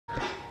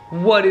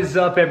What is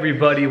up,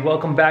 everybody?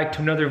 Welcome back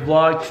to another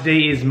vlog.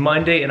 Today is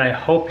Monday and I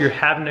hope you're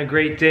having a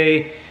great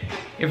day.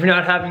 If you're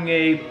not having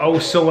a oh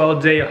so well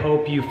day, I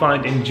hope you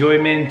find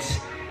enjoyment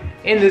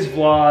in this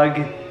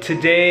vlog.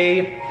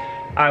 Today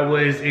I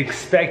was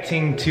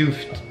expecting to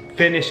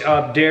finish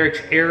up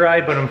Derek's air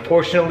ride, but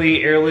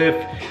unfortunately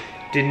Airlift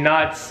did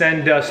not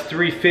send us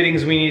 3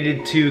 fittings we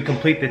needed to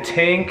complete the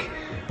tank.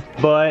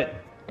 But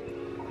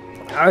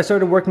I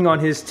started working on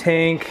his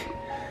tank.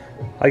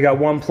 I got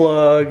one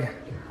plug,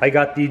 I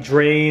got the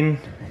drain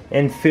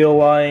and fill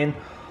line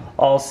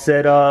all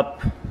set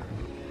up.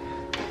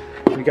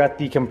 We got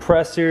the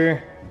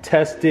compressor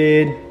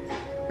tested.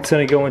 It's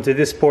gonna go into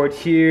this port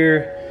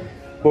here.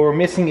 What we're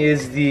missing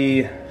is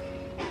they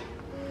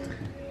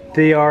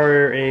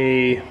are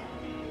a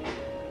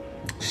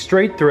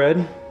straight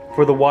thread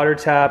for the water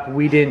tap.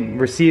 We didn't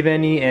receive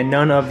any, and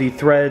none of the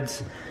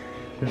threads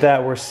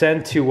that were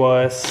sent to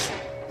us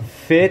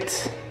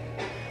fit.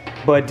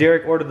 But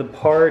Derek ordered the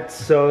parts,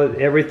 so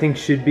everything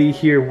should be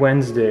here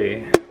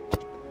Wednesday.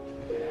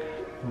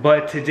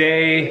 But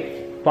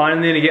today,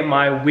 finally to get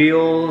my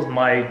wheels,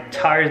 my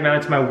tires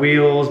mounted to my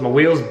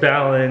wheels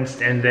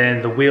balanced, and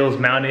then the wheels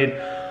mounted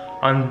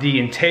on the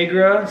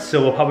Integra.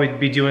 So we'll probably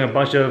be doing a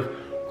bunch of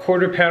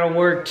quarter panel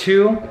work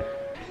too.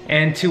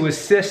 And to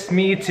assist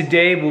me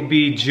today will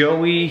be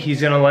Joey. He's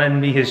gonna lend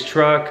me his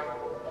truck.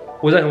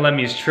 Well, he's not gonna lend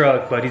me his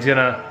truck, but he's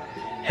gonna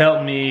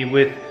help me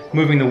with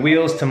moving the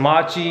wheels to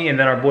Machi, and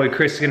then our boy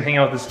Chris is gonna hang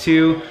out with us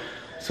too.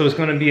 So it's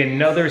gonna be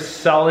another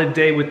solid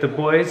day with the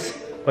boys.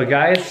 But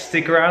guys,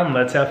 stick around,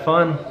 let's have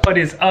fun. What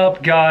is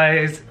up,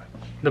 guys?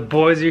 The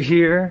boys are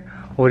here.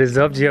 What is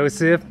up,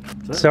 Joseph?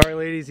 Sorry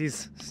ladies,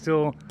 he's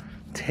still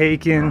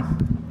taking.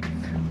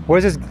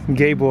 Where's this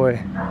gay boy?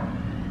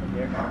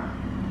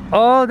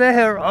 Oh,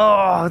 there.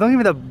 Oh, don't give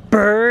me the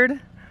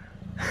bird.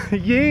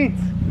 Yeet.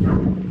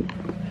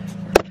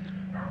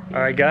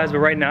 All right guys, but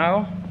right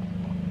now,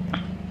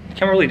 it's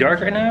kind of really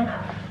dark right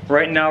now.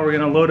 Right now we're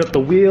gonna load up the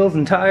wheels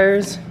and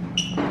tires.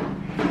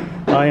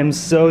 I am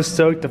so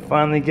stoked to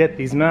finally get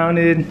these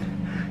mounted.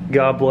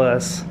 God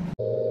bless.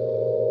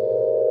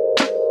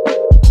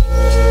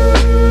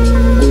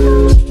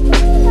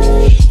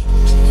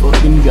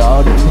 Fucking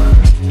God.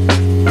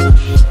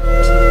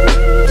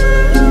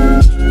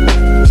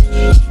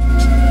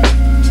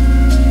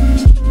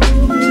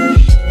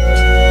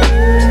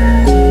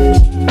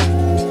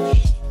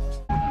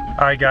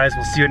 All right guys,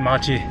 we'll see you at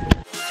Machi.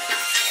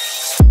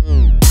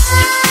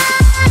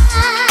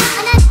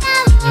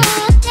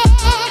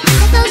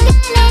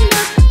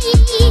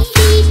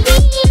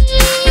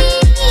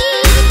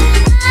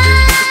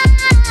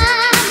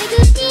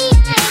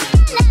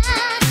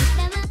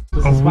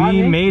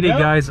 We made it,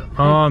 guys.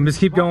 Just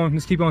keep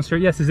going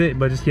straight. Yes, is it,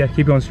 but just, yeah,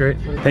 keep going straight.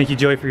 Thank you,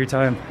 Joey, for your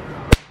time.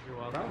 You're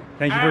welcome.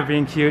 Thank you for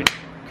being cute.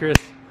 Chris,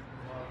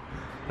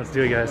 let's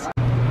do it, guys.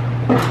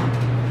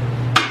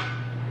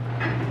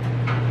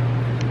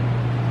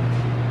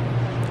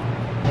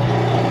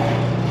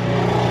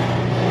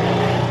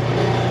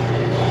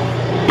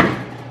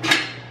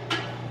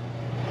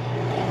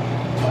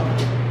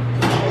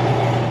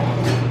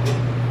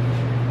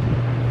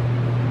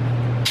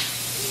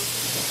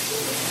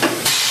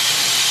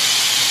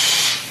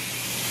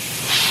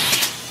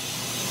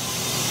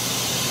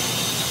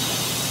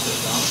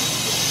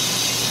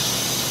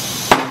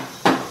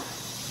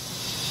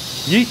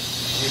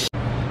 Yeet.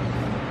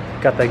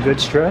 Got that good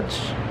stretch.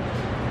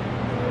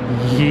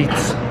 Yeet.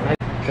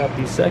 Got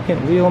the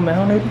second wheel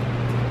mounted.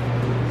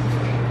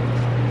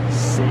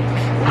 Sick.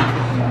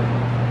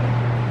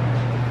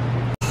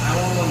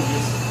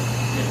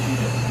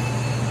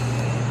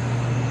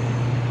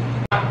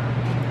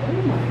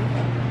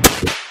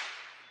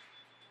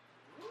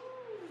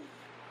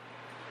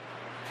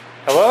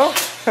 Hello?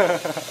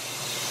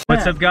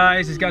 What's up,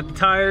 guys? He's got the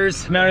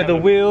tires, mounted the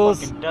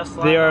wheels.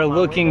 They are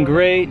looking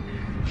great.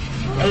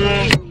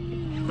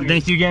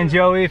 Thank you again,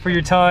 Joey, for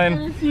your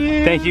time.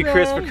 Thank you,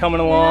 Chris, for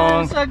coming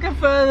along.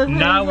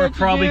 Now we're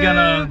probably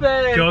gonna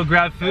go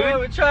grab food.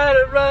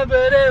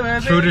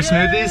 Food or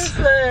smoothies.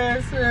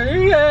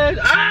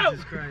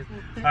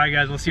 Alright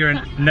guys, we'll see you at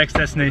our next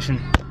destination.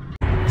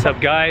 What's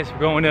up, guys? We're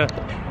going to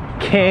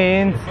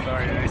Cane's.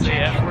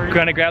 We're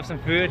gonna grab some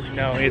food.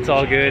 No, it's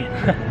all good.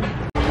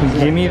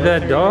 Give me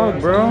that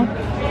dog, bro.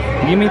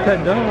 Give me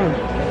that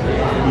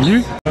dog.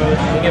 You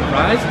get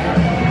fries?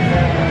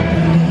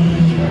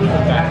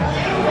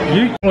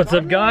 What's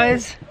up,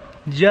 guys?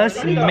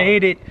 Just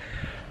made it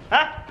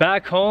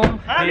back home.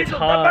 It's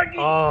hot.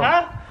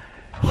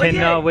 Oh,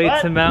 cannot wait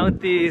to mount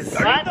these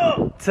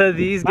to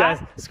these guys.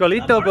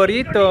 Scolito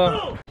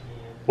burrito.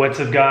 What's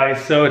up,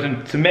 guys? So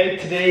to make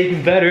today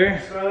even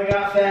better, Scarlett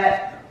got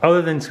fat.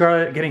 Other than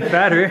Scarlett getting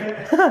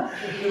fatter,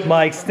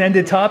 my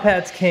extended top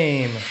hats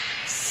came.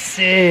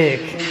 Sick.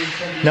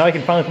 Now I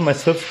can finally put my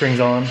slip springs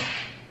on.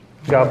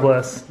 God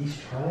bless.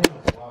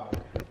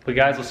 But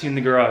guys, we'll see you in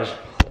the garage.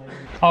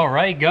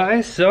 Alright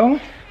guys, so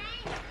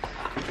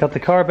got the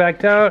car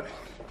backed out.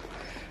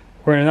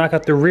 We're gonna knock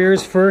out the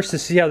rears first to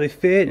see how they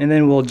fit, and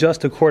then we'll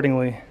adjust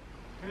accordingly.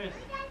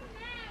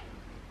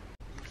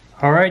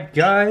 All right,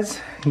 guys,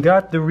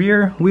 got the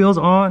rear wheels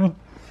on.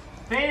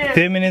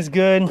 Fitment is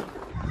good.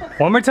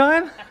 One more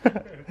time.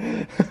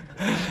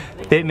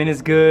 Fitment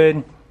is good.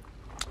 I'm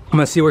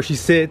gonna see where she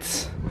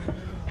sits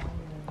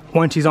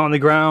when she's on the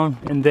ground,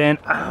 and then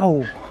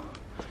ow.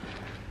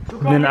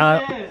 Then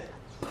I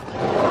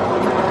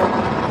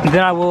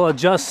will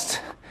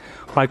adjust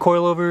my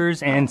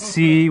coilovers and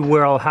see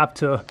where I'll have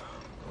to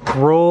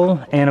roll,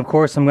 and of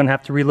course I'm gonna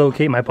have to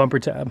relocate my bumper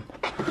tab.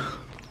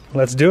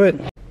 Let's do it.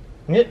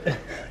 You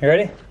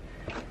ready?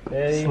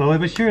 Ready. Slowly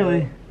but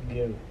surely.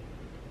 Go.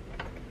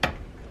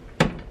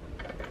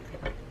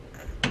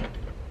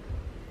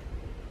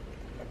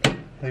 Is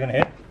it gonna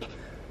hit?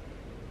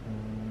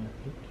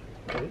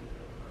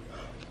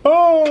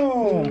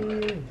 Oh!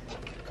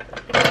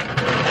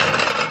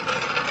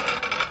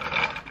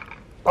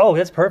 Oh,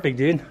 that's perfect,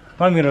 dude.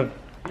 I'm gonna. You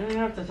don't even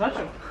have to touch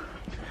them.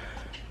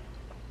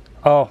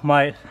 Oh,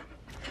 my.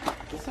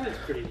 This side's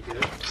pretty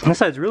good. This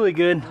side's really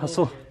good.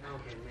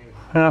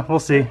 We'll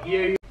see.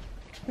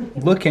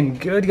 Looking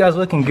good, guys.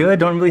 Looking good.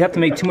 Don't really have to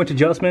make too much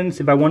adjustments.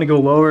 If I want to go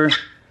lower,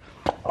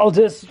 I'll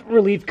just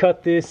relief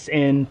cut this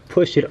and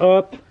push it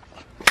up.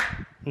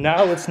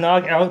 Now let's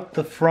knock out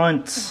the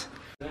front.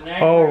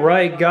 All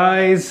right,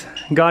 guys.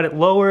 Got it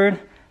lowered.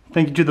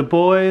 Thank you to the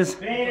boys.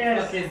 What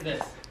the fuck is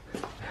this?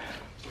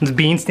 There's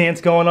bean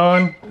stance going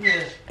on.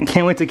 I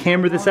can't wait to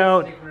camera this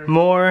out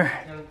more.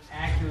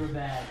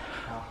 Acrobat.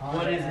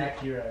 What is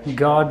it?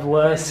 God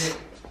bless.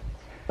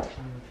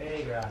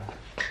 Integra.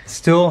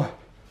 Still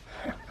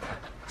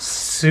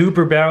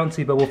super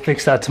bouncy, but we'll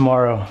fix that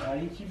tomorrow. Why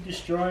do you keep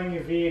destroying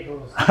your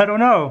vehicles? I don't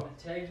know.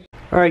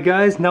 All right,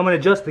 guys. Now I'm gonna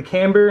adjust the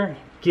camber.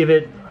 Give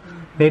it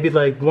maybe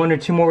like 1 or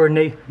 2 more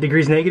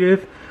degrees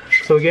negative.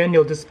 So again,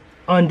 you'll just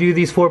undo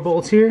these 4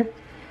 bolts here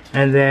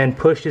and then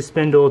push the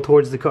spindle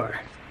towards the car.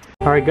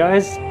 All right,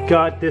 guys,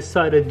 got this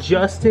side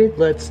adjusted.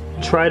 Let's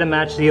try to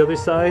match the other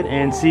side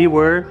and see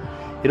where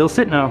it'll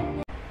sit now.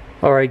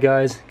 All right,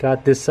 guys,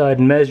 got this side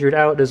measured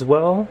out as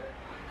well,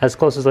 as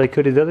close as I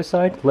could to the other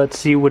side. Let's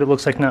see what it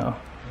looks like now.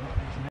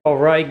 All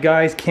right,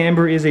 guys,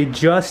 camber is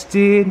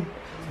adjusted.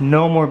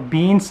 No more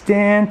bean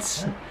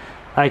stance.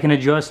 I can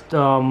adjust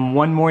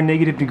 1 more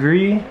negative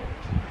degree.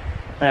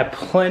 I have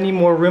plenty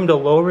more room to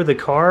lower the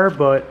car,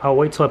 but I'll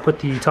wait till I put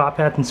the top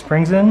hat and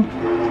springs in.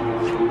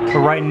 But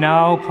right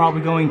now,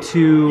 probably going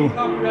to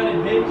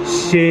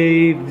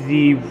shave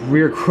the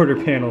rear quarter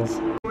panels.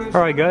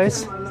 All right,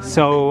 guys,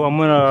 so I'm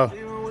gonna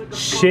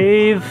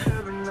shave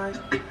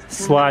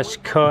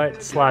 /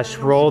 cut /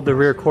 roll the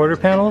rear quarter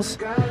panels.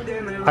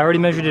 I already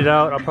measured it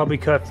out. I'll probably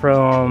cut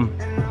from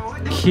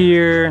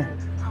here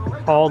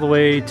all the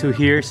way to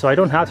here, so I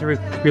don't have to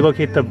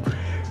relocate the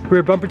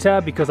rear bumper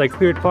tab because I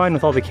cleared fine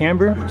with all the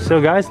camber. So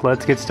guys,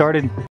 let's get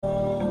started.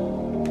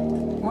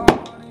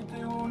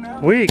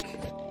 Weak.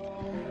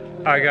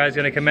 All right, guys,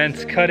 gonna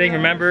commence cutting.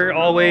 Remember,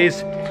 always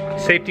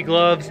safety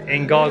gloves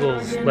and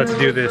goggles. Let's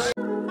do this.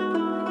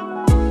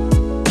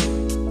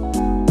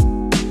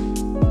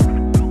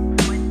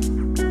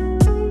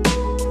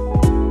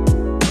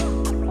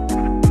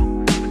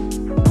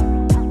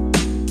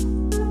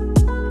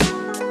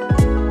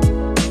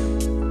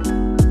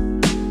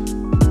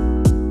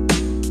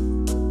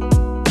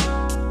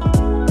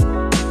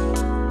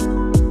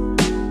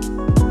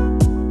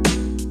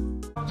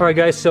 All right,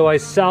 guys, so I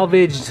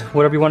salvaged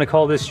whatever you want to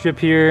call this strip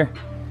here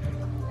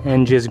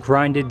and just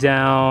grind it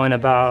down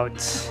about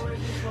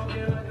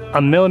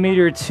 1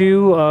 millimeter or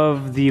 2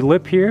 of the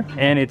lip here,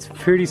 and it's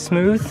pretty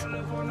smooth.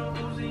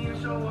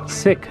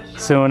 Sick.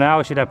 So now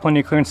I should have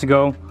plenty of clearance to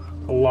go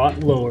a lot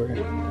lower.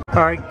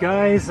 All right,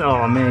 guys.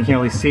 Oh man, you can't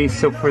really see.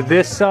 So for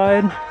this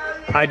side,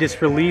 I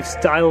just relief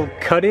style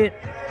cut it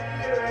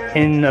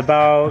in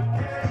about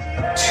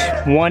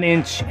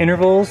 1-inch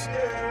intervals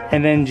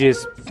and then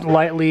just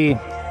lightly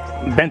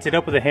bent it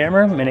up with a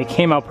hammer, and it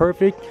came out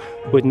perfect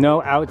with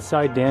no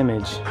outside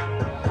damage.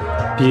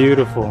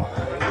 Beautiful.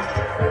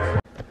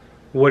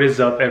 What is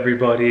up,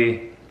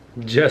 everybody?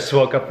 Just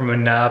woke up from a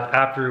nap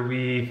after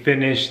we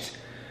finished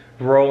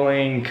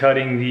rolling,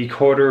 cutting the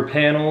quarter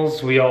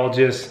panels. We all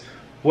just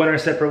went our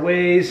separate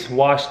ways,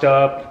 washed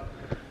up,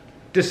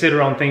 just did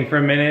our own thing for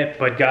a minute.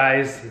 But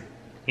guys,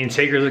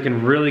 Integra is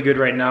looking really good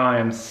right now. I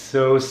am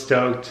so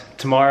stoked.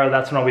 Tomorrow,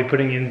 that's when I'll be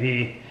putting in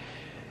the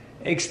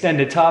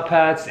extended top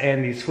hats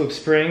and these flip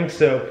springs,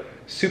 so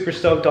super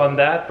stoked on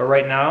that. But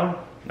right now,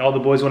 all the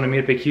boys want to meet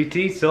up at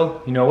QT,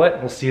 so you know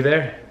what, we'll see you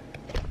there.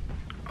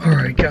 All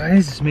right,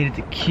 guys, just made it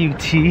to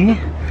QT.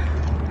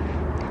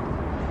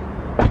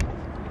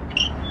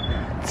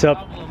 What's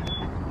up?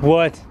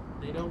 What?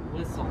 They don't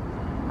whistle.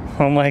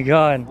 Oh my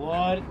god.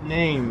 What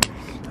name?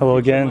 Hello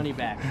again. Money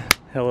back.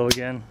 Hello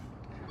again.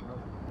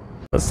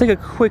 Let's take a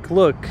quick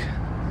look.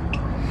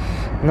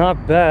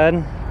 Not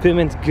bad.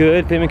 Fitment's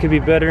good. Fitment could be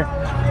better.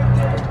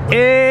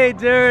 Hey,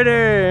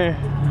 Dirter!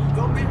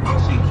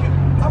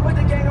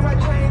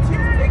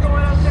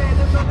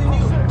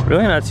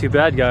 Really not too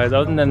bad, guys.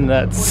 Other than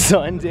that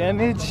sun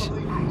damage,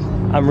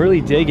 I'm really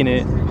digging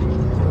it.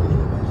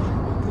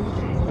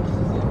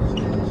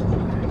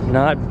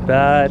 Not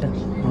bad.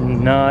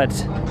 Not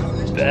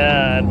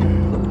bad.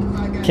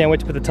 Can't wait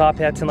to put the top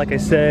hats in like I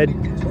said,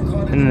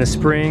 and then the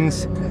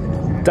springs,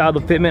 dial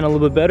the fitment a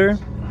little bit better,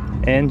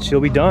 and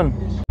she'll be done.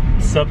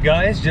 What's up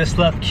guys, just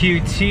left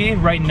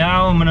QT. Right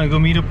now I'm gonna go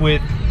meet up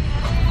with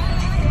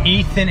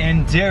Ethan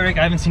and Derek.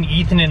 I haven't seen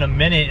Ethan in a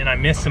minute and I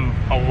miss him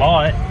a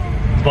lot.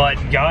 But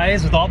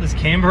guys, with all this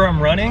camber I'm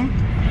running,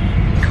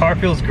 the car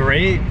feels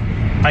great.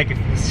 Like,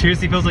 it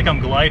seriously feels like I'm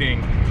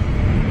gliding.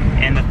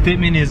 And the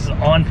fitment is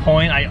on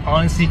point. I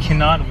honestly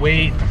cannot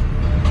wait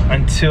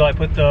until I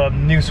put the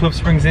new Swift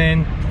springs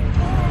in,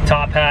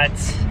 top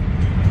hats,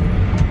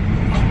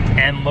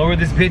 and lower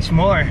this bitch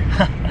more.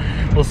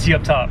 We'll see you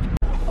up top.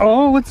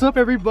 Oh, what's up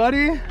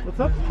everybody? What's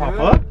up,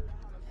 Papa?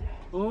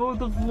 Oh,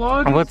 the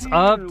vlog. What's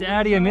up,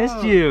 Daddy? I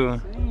missed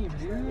you.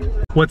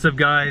 What's up,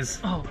 guys?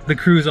 The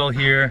crew's all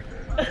here.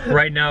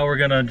 Right now, we're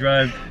gonna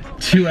drive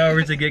 2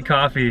 hours to get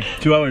coffee.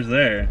 2 hours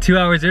there. 2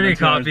 hours there to get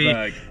 2 hours coffee.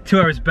 back. 2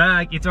 hours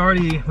back. It's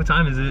already, what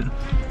time is it?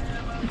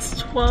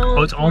 It's 12.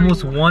 Oh, it's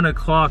almost 1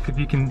 o'clock if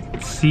you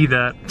can see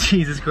that.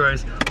 Jesus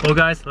Christ. Well,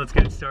 guys, let's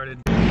get started.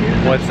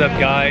 What's up,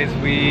 guys?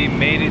 We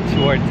made it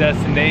to our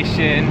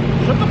destination.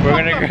 We're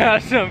gonna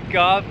grab some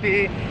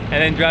coffee and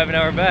then drive an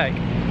hour back.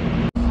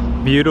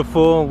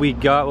 Beautiful. We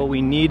got what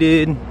we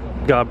needed.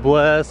 God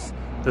bless.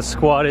 The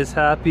squad is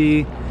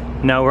happy.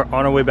 Now we're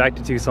on our way back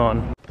to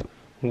Tucson.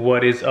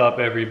 What is up,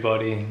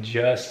 everybody?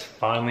 Just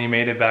finally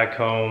made it back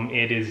home.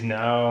 It is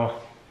now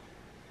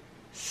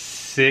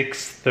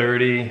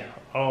 6:30.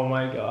 Oh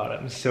my God,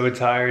 I'm so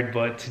tired,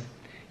 but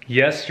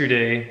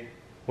yesterday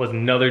was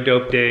another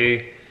dope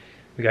day.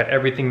 We got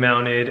everything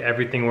mounted,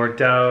 everything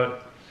worked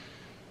out.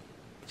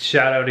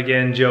 Shout out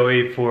again,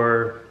 Joey,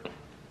 for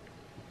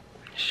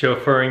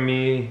chauffeuring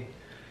me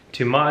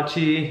to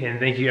Machi, and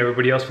thank you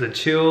everybody else for the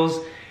chills.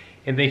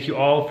 And thank you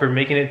all for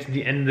making it to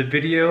the end of the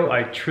video.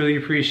 I truly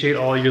appreciate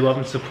all your love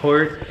and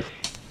support.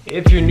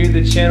 If you're new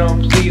to the channel,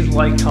 please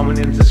like, comment,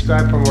 and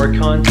subscribe for more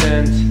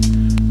content.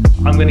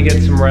 I'm gonna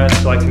get some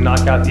rest so I can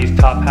knock out these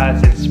top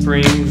hats and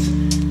springs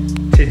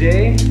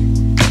today.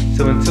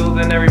 So until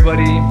then,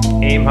 everybody,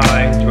 aim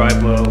high,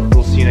 drive low.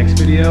 We'll see you next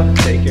video.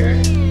 Take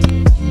care.